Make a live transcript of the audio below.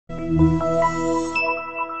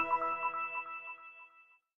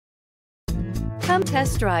Come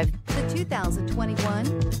test drive the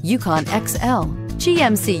 2021 Yukon XL.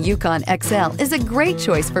 GMC Yukon XL is a great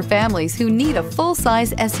choice for families who need a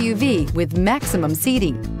full-size SUV with maximum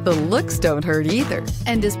seating. The looks don't hurt either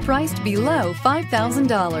and is priced below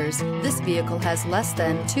 $5,000. This vehicle has less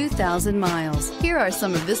than 2,000 miles. Here are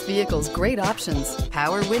some of this vehicle's great options: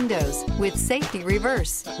 power windows with safety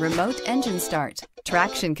reverse, remote engine start,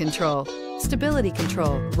 traction control, stability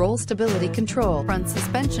control, roll stability control, front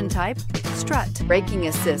suspension type, strut, braking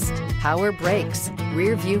assist, power brakes,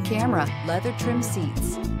 rear view camera, leather trim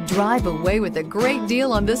seats. Drive away with a great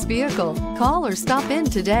deal on this vehicle. Call or stop in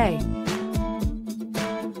today.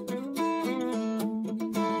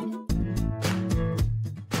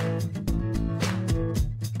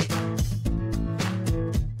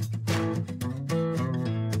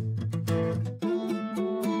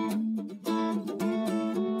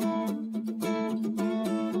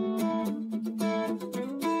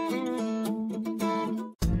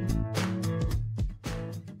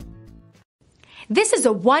 This is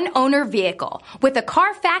a one-owner vehicle with a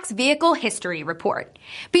Carfax Vehicle History Report.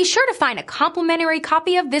 Be sure to find a complimentary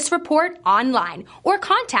copy of this report online or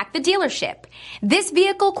contact the dealership. This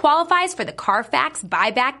vehicle qualifies for the Carfax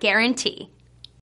Buyback Guarantee.